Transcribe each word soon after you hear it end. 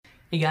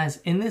Hey guys,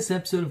 in this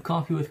episode of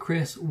Coffee with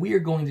Chris, we are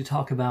going to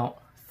talk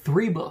about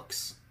 3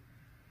 books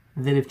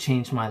that have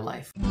changed my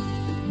life.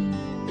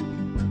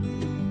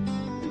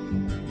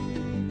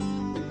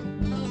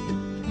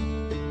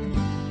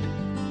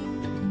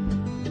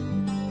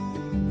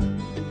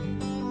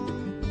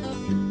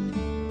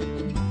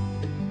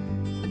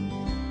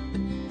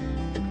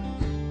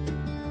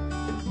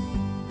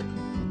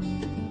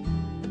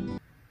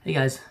 Hey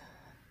guys,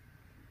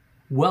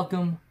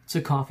 welcome to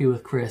Coffee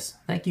with Chris.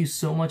 Thank you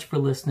so much for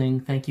listening.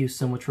 Thank you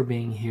so much for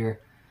being here.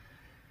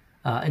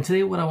 And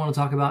today what I want to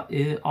talk about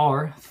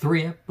are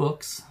 3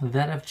 books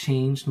that have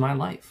changed my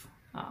life.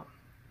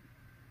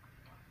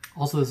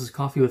 Also, this is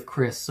Coffee with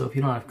Chris, so if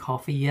you don't have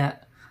coffee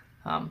yet,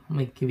 let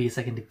me give you a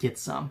second to get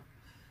some.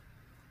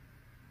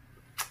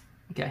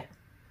 Okay.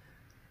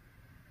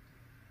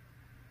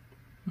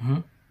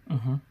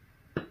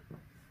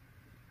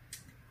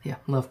 Yeah,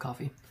 love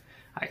coffee.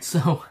 Alright,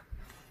 so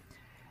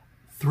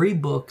 3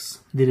 books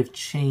that have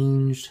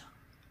changed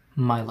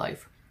my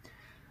life.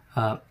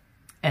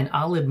 And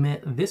I'll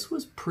admit, this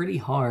was pretty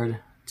hard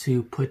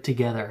to put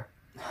together.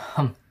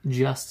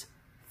 Just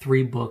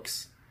 3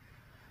 books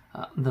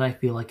that I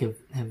feel like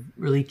have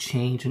really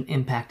changed and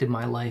impacted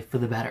my life for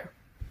the better.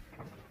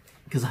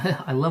 Because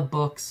I love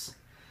books,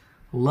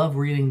 love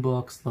reading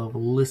books, love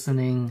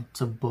listening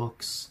to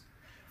books.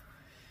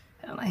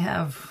 And I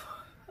have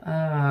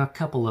a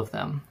couple of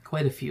them,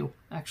 quite a few,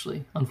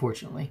 actually,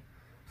 unfortunately,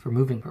 for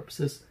moving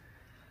purposes.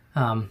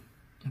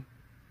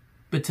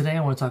 But today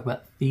I want to talk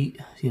about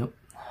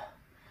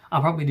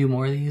I'll probably do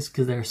more of these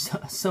because there's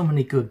so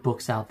many good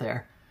books out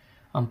there.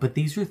 But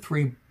these are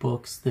 3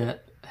 books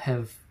that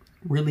have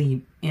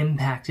really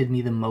impacted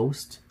me the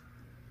most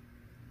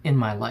in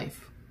my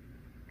life.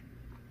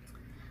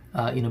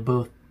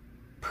 Both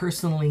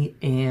personally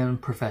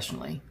and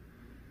professionally.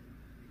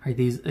 All right,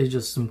 these are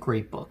just some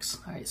great books.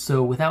 All right,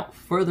 so without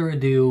further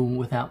ado,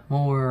 without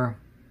more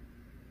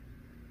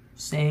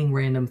saying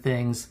random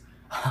things,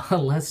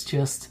 let's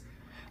just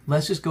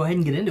go ahead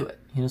and get into it.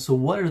 So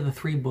what are the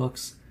 3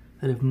 books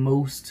that have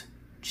most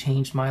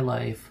changed my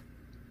life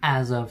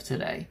as of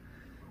today?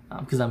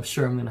 Because I'm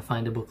sure I'm going to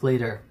find a book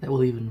later that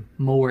will even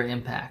more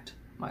impact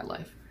my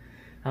life.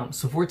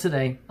 So for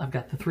today, I've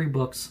got the 3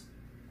 books.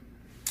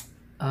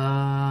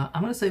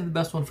 I'm going to save the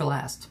best one for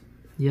last.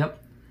 Yep.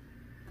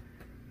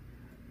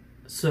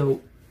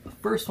 So the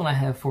first one I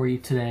have for you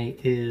today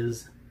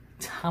is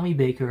Tommy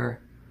Baker,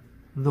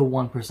 The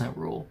 1%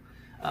 Rule.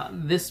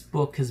 This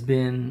book has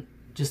been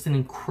just has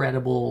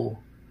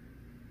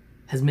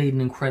made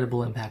an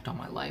incredible impact on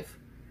my life.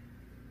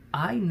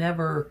 I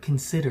never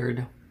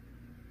considered,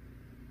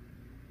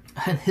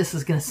 and this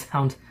is going to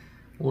sound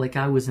like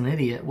I was an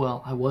idiot.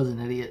 Well, I was an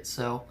idiot,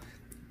 so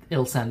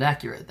it'll sound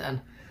accurate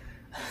then.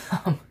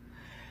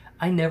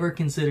 I never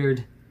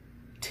considered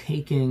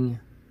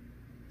taking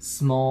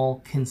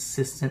small,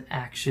 consistent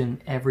action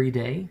every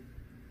day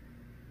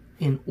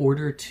in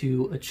order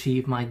to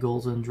achieve my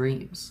goals and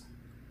dreams.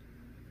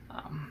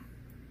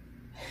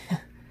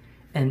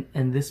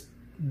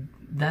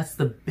 That's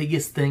the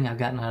biggest thing I've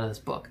gotten out of this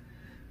book.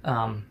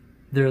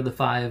 There are the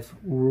 5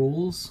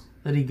 rules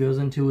that he goes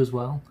into as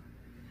well,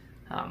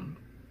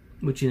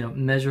 which,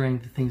 measuring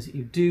the things that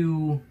you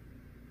do,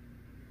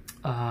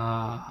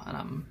 and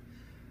I'm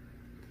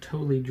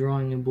totally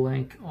drawing a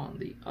blank on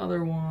the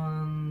other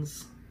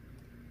ones.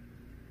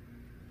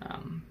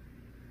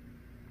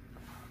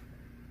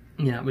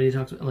 But he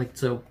talks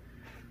about,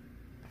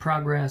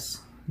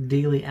 progress,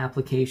 daily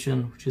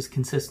application, which is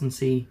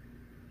consistency,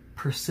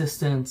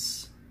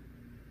 persistence,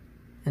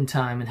 and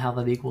time, and how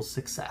that equals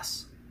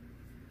success.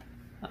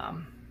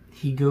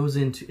 He goes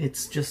into,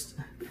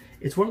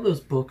 it's one of those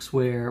books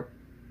where,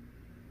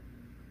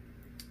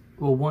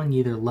 well, one,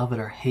 you either love it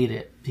or hate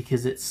it,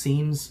 because it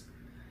seems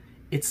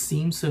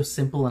so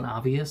simple and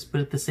obvious,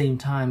 but at the same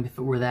time, if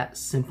it were that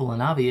simple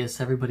and obvious,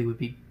 everybody would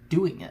be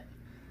doing it,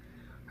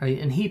 right?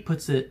 And he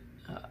puts it,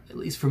 at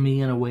least for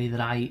me, in a way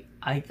that I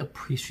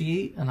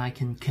appreciate and I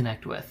can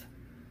connect with.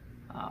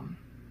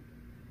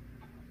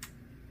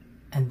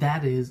 And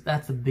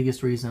that's the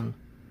biggest reason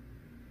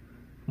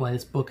why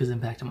this book has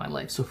impacted my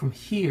life. So from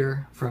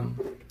here,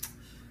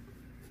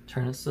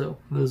 turn it so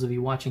those of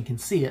you watching can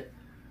see it.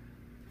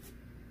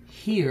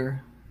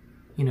 Here,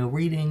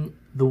 reading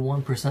The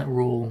 1%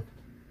 Rule,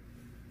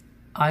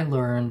 I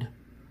learned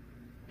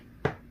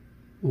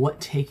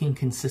what taking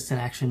consistent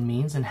action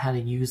means and how to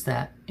use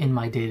that in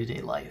my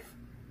day-to-day life.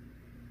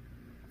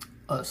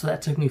 So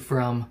that took me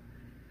from,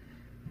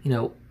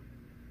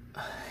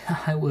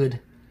 I would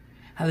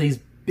have these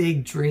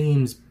big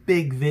dreams,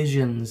 big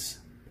visions.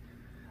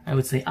 I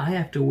would say I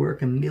have to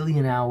work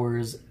 1,000,000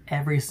 hours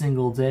every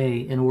single day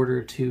in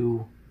order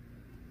to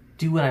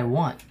do what I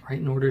want, right?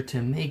 In order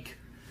to make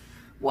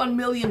 $1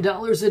 million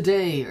a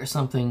day or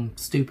something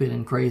stupid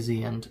and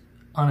crazy and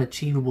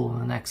unachievable in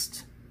the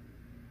next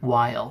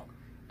while.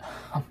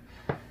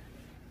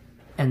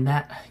 And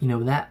that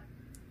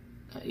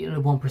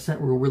 1%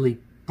 rule really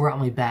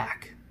brought me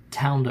back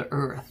down to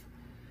earth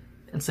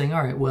and saying,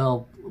 all right,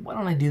 well, why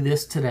don't I do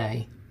this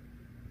today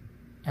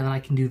and then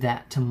I can do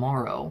that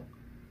tomorrow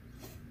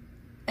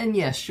And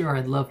yeah, sure,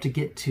 I'd love to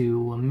get to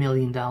 $1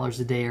 million a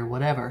day or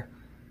whatever,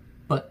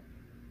 but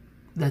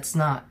that's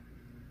not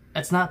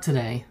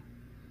today.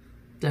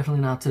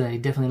 Definitely not today.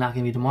 Definitely not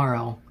going to be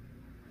tomorrow.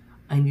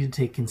 I need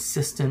to take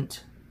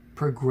consistent,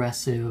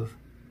 progressive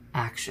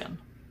action.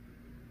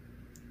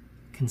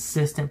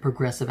 Consistent,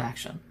 progressive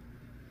action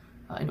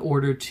in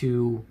order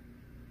to,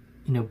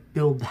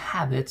 build the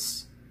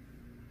habits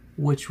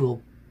which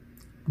will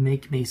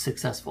make me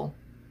successful.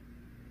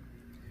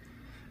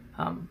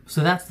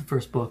 So that's the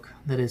first book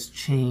that has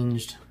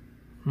changed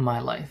my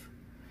life.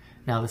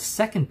 Now, the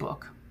second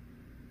book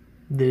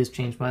that has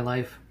changed my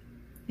life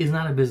is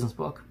not a business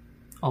book,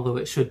 although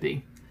it should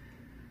be.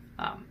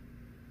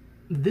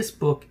 This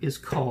book is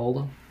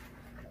called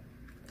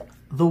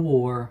The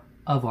War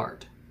of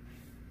Art.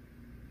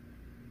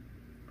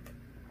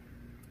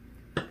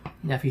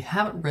 Now, if you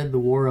haven't read The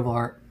War of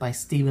Art by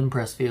Steven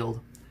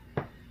Pressfield,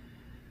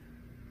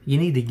 you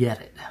need to get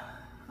it.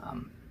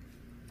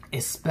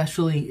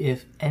 Especially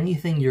if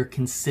anything you're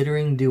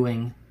considering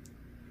doing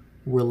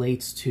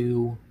relates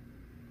to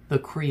the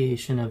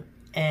creation of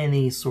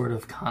any sort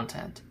of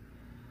content.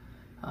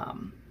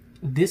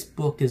 This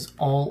book is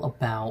all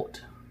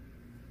about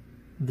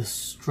the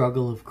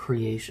struggle of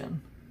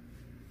creation.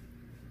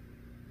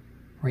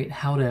 Right?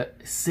 How to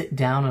sit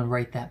down and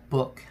write that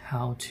book,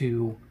 how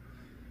to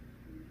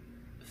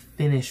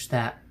finish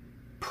that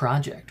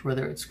project,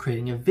 whether it's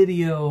creating a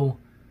video,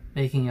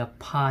 making a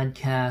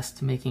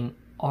podcast, making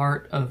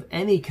art of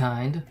any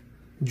kind,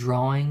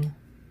 drawing,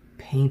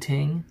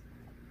 painting,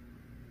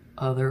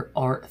 other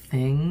art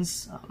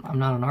things. I'm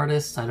not an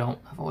artist. I've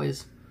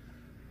always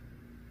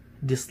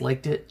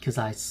disliked it because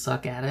I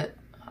suck at it.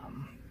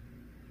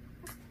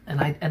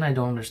 And I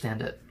don't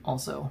understand it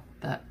also.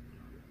 I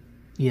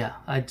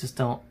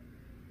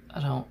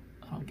don't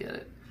get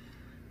it.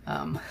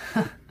 Kind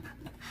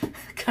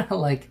of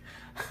like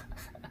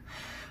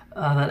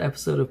that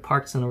episode of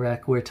Parks and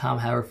Rec where Tom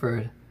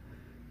Haverford,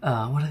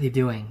 what are they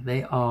doing?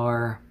 They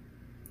are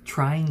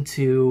trying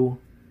to,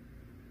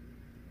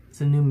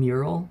 it's a new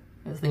mural?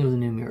 I think it was a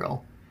new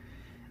mural.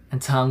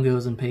 And Tom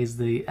goes and pays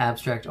the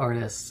abstract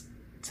artist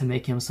to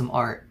make him some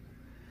art.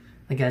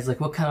 The guy's like,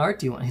 what kind of art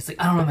do you want? He's like,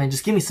 I don't know, man,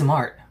 just give me some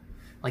art.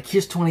 Like,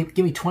 give me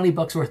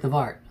 $20 worth of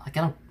art. Like,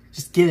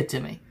 just give it to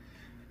me.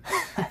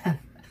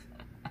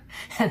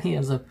 And he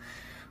ends up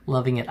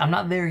loving it. I'm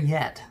not there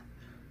yet.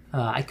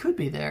 I could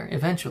be there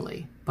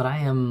eventually, but I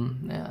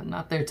am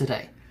not there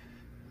today.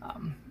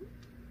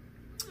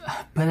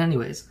 But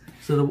anyways,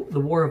 so the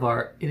War of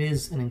Art, it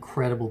is an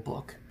incredible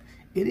book.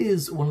 It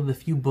is one of the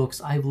few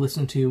books I've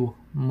listened to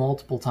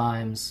multiple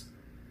times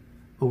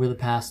over the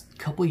past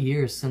couple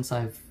years since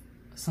I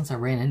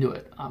ran into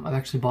it. I've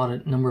actually bought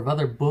a number of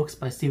other books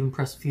by Steven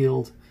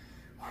Pressfield,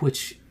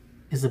 which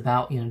is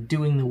about,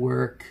 doing the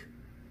work.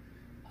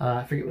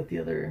 I forget what the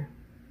other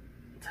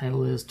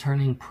title is.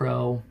 Turning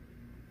Pro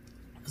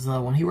is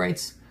another one he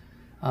writes.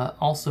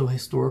 Also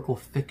historical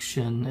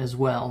fiction as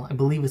well. I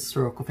believe it's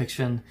historical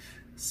fiction.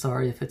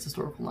 Sorry if it's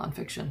historical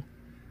nonfiction,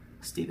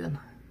 Steven.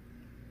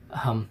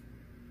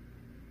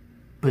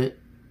 But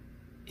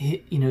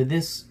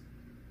this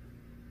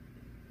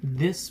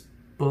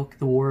book,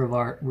 The War of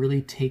Art,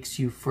 really takes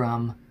you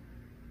from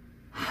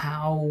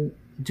how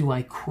do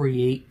I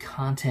create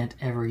content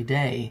every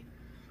day?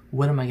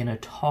 What am I going to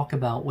talk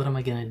about? What am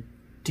I going to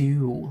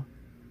do?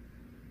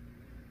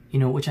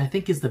 Which I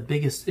think is the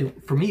biggest,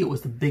 for me it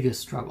was the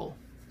biggest struggle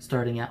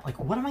starting out. Like,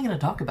 what am I going to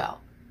talk about?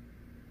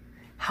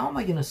 How am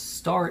I going to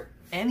start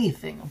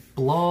anything? A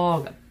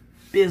blog, a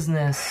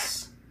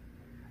business,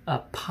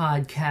 a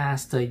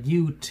podcast, a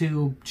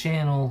YouTube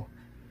channel,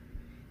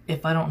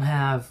 if I don't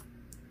have,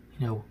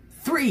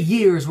 3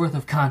 years worth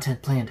of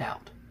content planned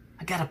out.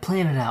 I got to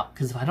plan it out,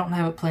 because if I don't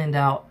have it planned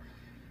out,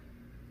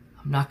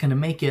 I'm not going to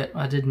make it.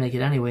 I did make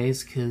it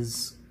anyways,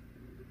 because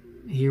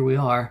here we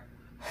are.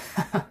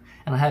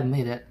 And I haven't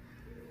made it.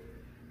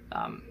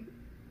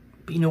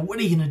 But what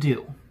are you going to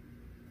do?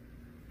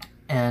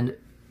 And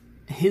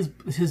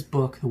his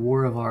book, The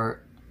War of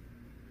Art,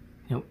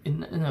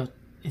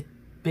 it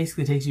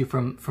basically takes you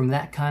from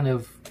that kind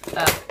of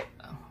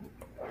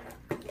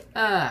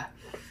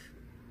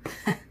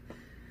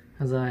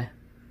as I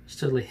just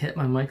totally hit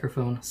my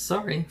microphone.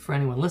 Sorry for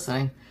anyone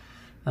listening.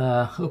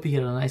 Hope you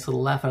get a nice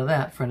little laugh out of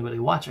that for anybody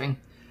watching.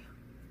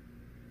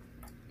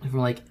 From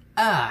like,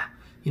 I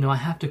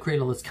have to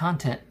create all this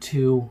content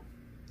to...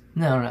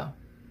 No.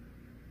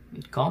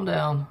 Calm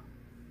down.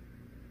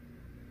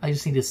 I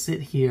just need to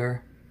sit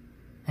here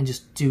and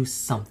just do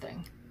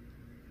something.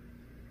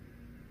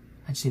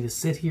 I just need to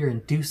sit here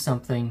and do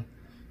something.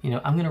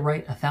 I'm going to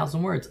write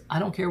 1,000 words. I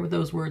don't care what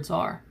those words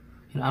are.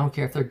 I don't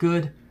care if they're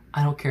good.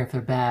 I don't care if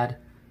they're bad.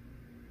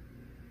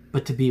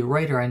 But to be a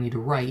writer, I need to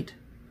write,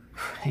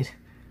 right?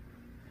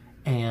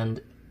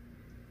 And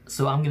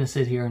so I'm going to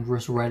sit here and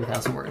just write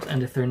 1,000 words.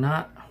 And if they're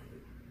not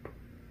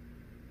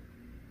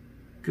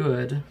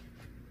good,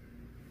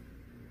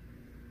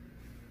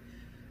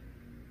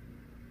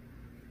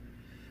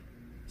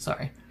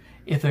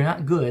 if they're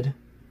not good,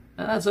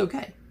 that's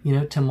okay.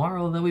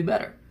 Tomorrow they'll be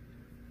better.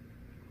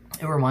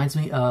 It reminds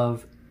me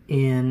of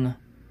in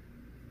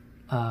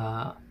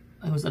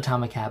it was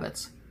Atomic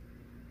Habits.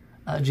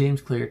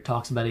 James Clear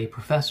talks about a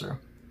professor,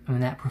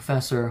 and that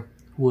professor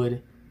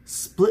would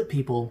split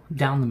people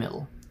down the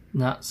middle.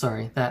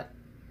 Sorry, that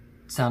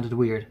sounded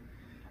weird.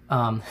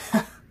 Let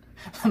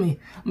me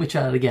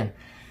try that again.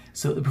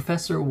 So the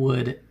professor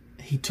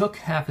he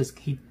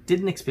did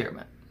an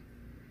experiment.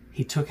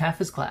 He took half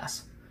his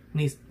class,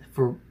 and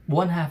for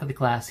one half of the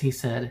class, he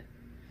said,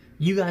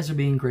 you guys are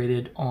being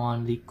graded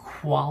on the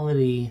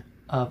quality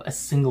of a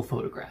single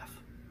photograph.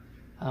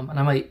 And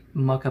I might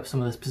muck up some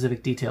of the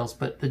specific details,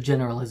 but the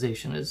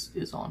generalization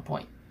is on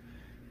point.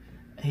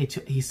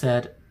 He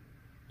said,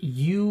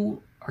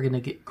 you are going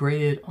to get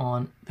graded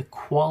on the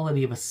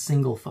quality of a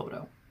single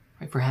photo,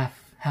 right, for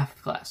half of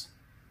the class.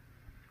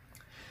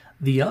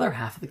 The other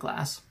half of the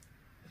class,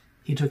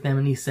 he took them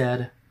and he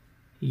said,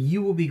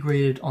 you will be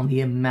graded on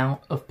the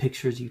amount of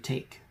pictures you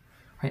take.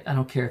 Right? I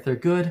don't care if they're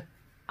good.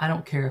 I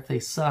don't care if they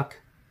suck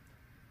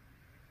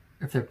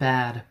or if they're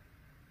bad.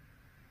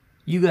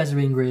 You guys are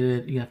being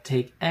graded. You have to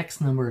take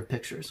X number of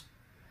pictures.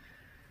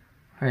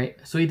 Right?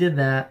 So he did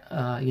that.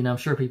 I'm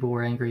sure people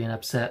were angry and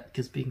upset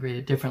because being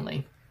graded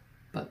differently.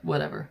 But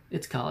whatever.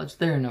 It's college.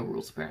 There are no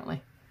rules,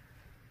 apparently.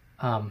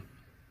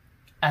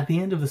 At the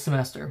end of the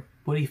semester,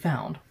 what he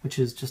found, which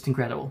is just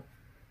incredible,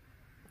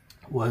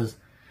 was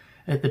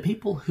that the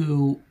people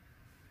who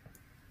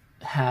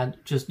had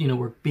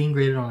were being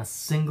graded on a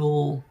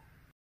single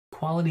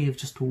quality of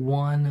just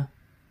one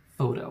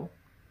photo,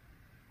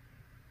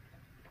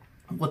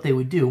 what they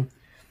would do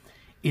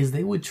is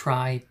they would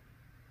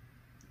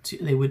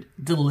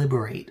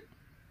deliberate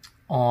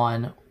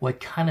on what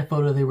kind of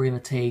photo they were going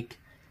to take,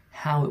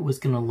 how it was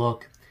going to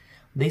look.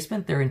 They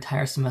spent their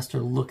entire semester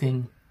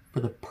looking for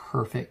the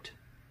perfect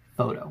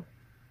photo.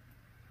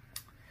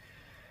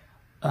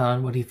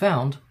 What he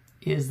found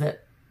is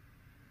that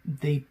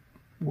they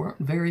weren't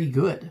very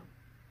good.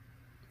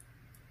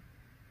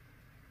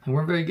 They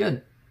weren't very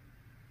good.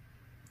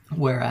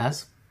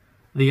 Whereas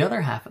the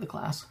other half of the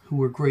class, who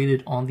were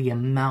graded on the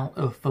amount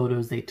of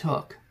photos they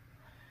took,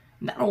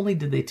 not only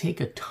did they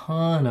take a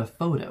ton of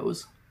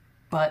photos,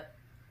 but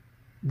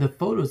the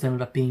photos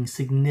ended up being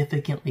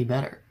significantly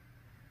better.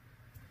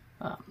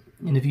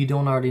 And if you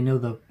don't already know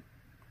the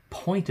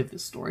point of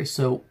this story,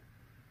 so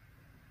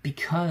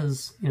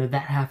because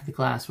that half of the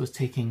class was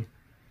taking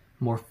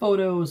more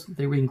photos,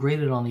 they were being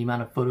graded on the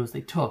amount of photos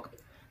they took.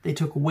 They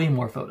took way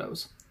more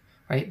photos,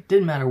 right?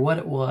 Didn't matter what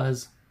it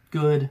was,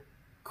 good,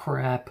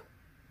 crap,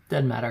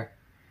 doesn't matter.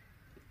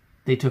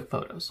 They took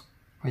photos,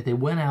 right? They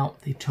went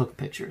out, they took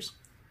pictures.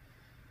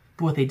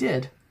 But what they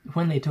did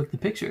when they took the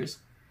pictures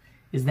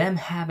is them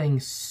having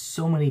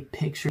so many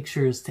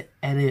pictures to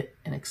edit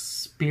and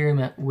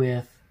experiment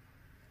with.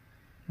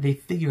 They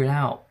figured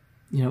out,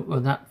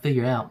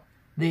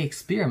 they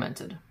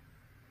experimented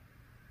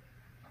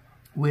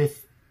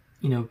with,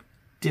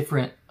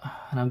 different,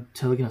 and I'm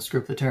totally going to screw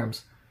up the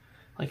terms,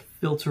 like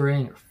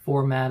filtering or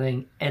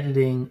formatting,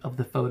 editing of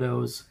the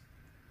photos.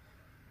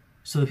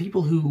 So the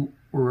people who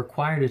were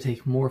required to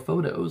take more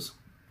photos,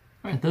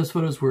 right, those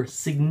photos were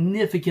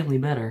significantly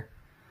better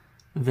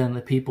than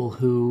the people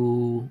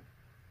who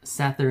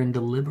sat there and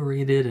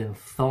deliberated and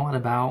thought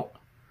about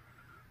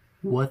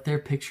what their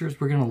pictures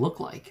were going to look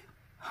like.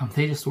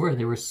 They just were.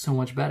 They were so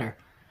much better.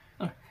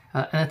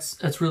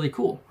 That's really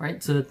cool,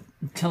 right? So it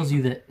tells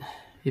you that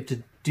you have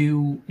to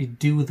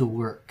do the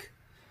work,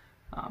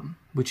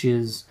 which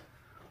is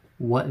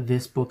what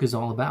this book is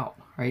all about,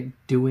 right?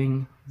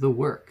 Doing the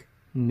work,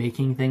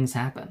 making things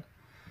happen.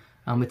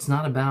 It's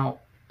not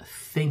about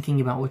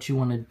thinking about what you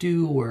want to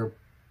do or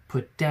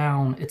put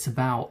down. It's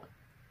about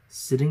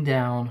sitting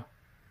down,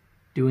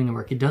 doing the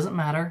work. It doesn't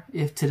matter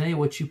if today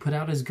what you put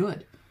out is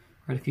good,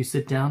 right? If you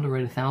sit down to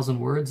write 1,000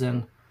 words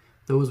and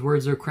those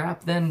words are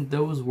crap, then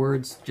those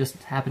words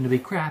just happen to be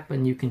crap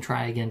and you can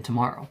try again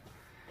tomorrow.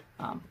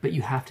 But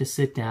you have to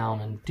sit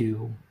down and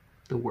do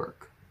the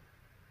work.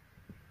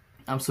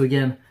 So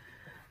again,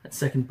 that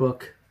second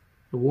book,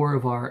 The War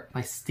of Art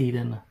by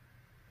Steven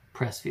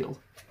Pressfield.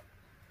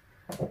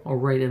 All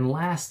right, and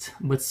last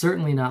but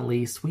certainly not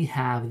least, we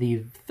have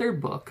the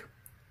third book,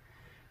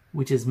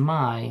 which is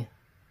my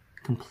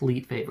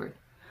complete favorite.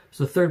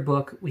 So the third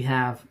book we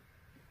have,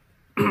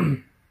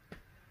 and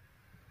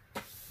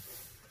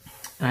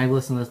I've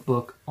listened to this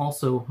book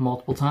also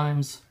multiple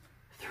times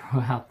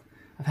throughout.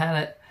 I've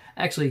had it,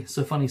 actually,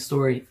 so funny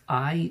story,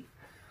 I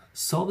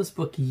saw this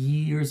book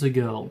years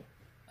ago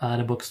at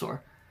a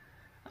bookstore.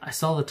 I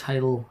saw the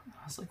title,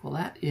 I was like, well,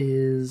 that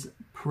is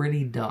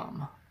pretty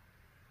dumb.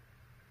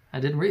 I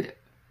didn't read it.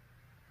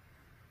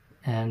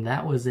 And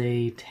that was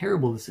a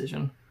terrible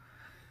decision,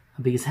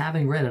 because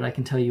having read it, I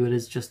can tell you it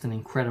is just an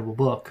incredible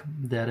book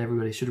that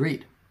everybody should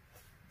read.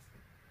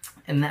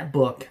 And that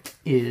book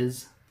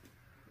is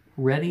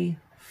Ready,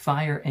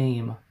 Fire,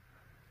 Aim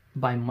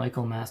by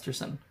Michael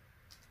Masterson.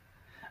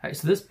 All right,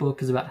 so this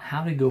book is about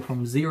how to go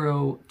from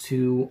 0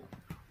 to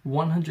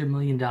 $100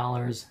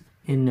 million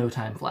in no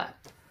time flat.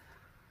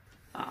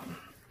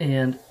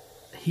 And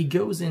he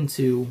goes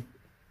into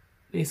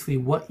basically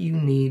what you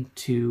need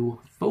to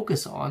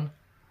focus on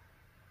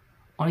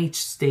on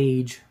each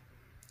stage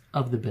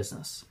of the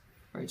business,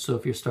 right? So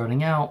if you're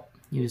starting out,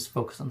 you just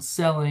focus on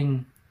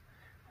selling.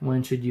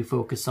 When should you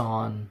focus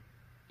on,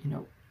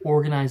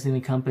 organizing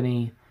the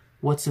company?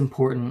 What's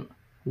important?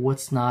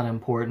 What's not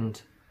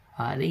important?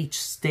 At each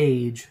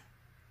stage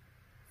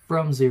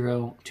from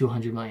 0 to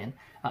 100 million.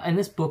 And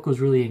this book was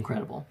really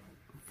incredible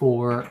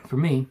for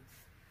me,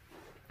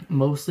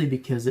 mostly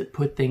because it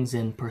put things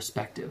in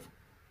perspective.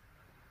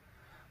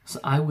 So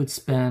I would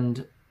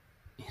spend,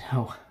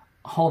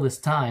 all this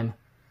time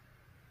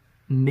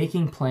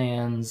making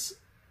plans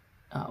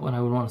when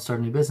I would want to start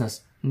a new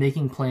business,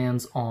 making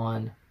plans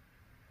on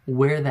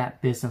where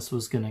that business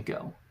was going to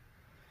go.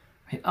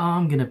 Right? Oh,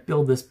 I'm going to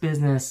build this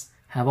business,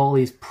 have all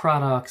these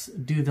products,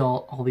 do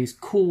all these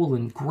cool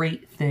and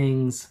great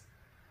things,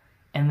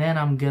 and then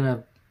I'm going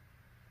to,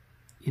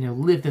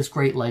 live this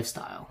great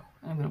lifestyle.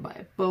 I'm going to buy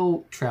a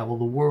boat, travel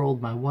the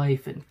world, my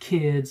wife and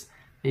kids.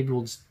 Maybe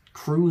we'll just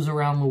cruise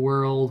around the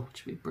world,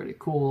 which would be pretty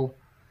cool.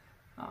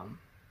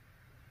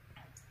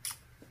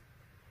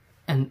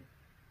 And,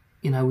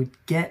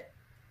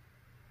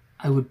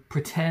 I would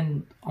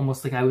pretend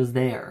almost like I was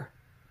there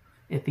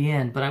at the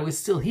end, but I was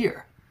still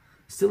here,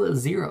 still at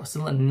 0,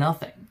 still at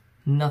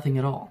nothing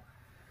at all.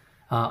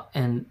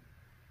 And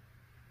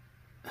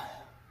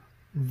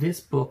this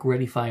book,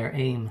 Ready, Fire,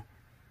 Aim,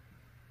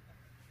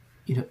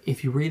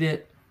 if you read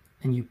it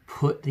and you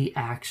put the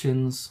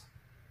actions,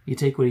 you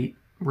take what he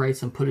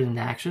writes and put it into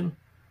action,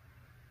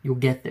 you'll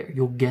get there.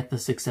 You'll get the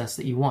success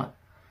that you want.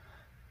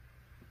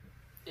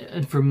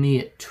 And for me,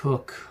 it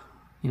took,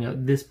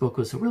 this book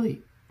was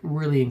really,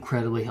 really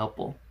incredibly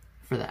helpful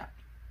for that.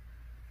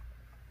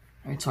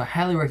 All right, so I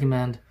highly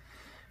recommend,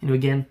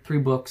 again, 3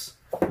 books.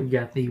 We've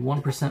got The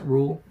 1%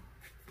 Rule,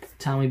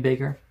 Tommy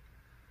Baker,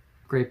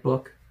 great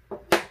book.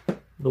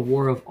 The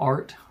War of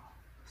Art,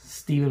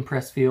 Stephen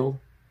Pressfield,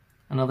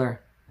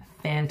 another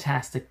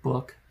fantastic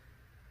book.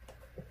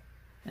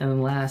 And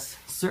then last,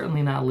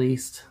 certainly not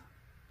least,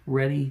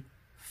 Ready,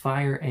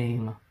 Fire,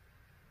 Aim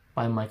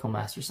by Michael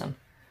Masterson.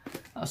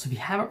 So if you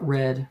haven't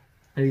read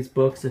these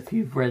books, if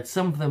you've read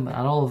some of them but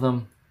not all of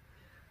them,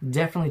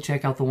 definitely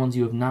check out the ones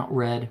you have not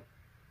read.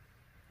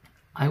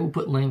 I will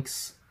put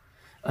links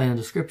in the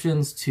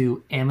descriptions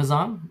to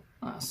Amazon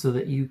so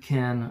that you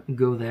can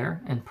go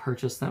there and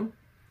purchase them.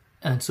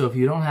 And so if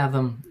you don't have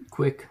them,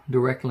 quick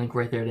direct link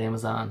right there to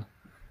Amazon.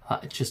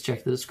 Just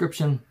check the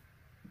description.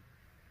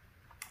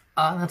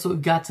 And that's what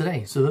we've got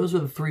today. So those are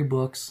the 3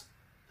 books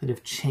that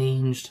have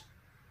changed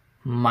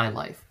my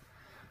life.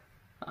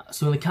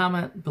 So in the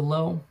comment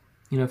below,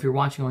 if you're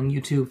watching on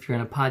YouTube, if you're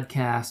in a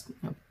podcast,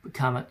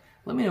 comment,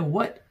 let me know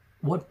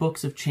what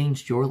books have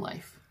changed your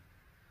life,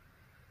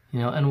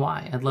 and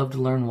why. I'd love to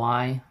learn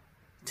why.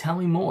 Tell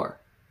me more.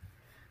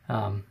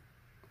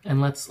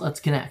 And let's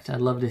connect.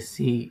 I'd love to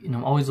see,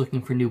 I'm always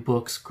looking for new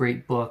books,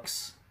 great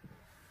books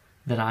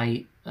that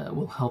I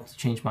will help to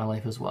change my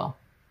life as well.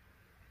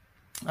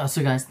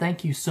 So guys,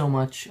 thank you so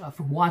much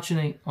for watching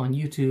it on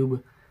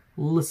YouTube,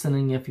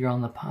 listening if you're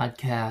on the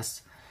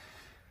podcast.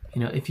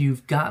 If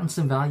you've gotten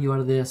some value out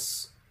of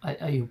this,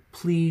 I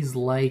please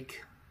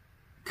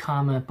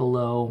comment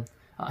below,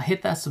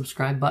 hit that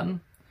subscribe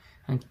button.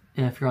 And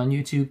if you're on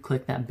YouTube,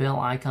 click that bell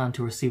icon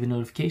to receive a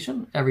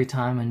notification every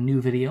time a new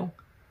video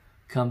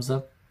comes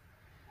up.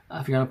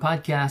 If you're on a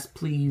podcast,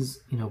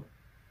 please,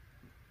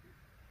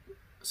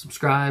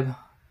 subscribe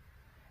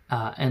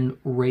and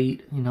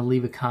rate,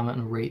 leave a comment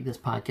and rate this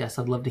podcast.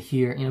 I'd love to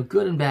hear,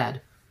 good and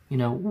bad,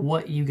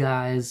 what you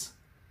guys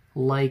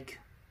like,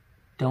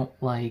 don't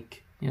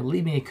like.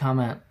 Leave me a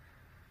comment.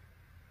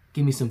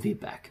 Give me some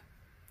feedback.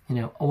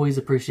 Always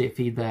appreciate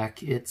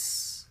feedback.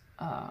 It's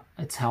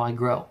how I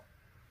grow.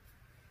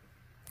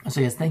 So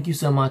guys, thank you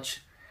so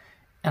much,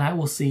 and I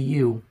will see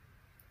you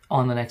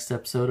on the next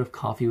episode of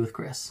Coffee with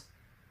Chris.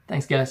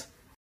 Thanks, guys.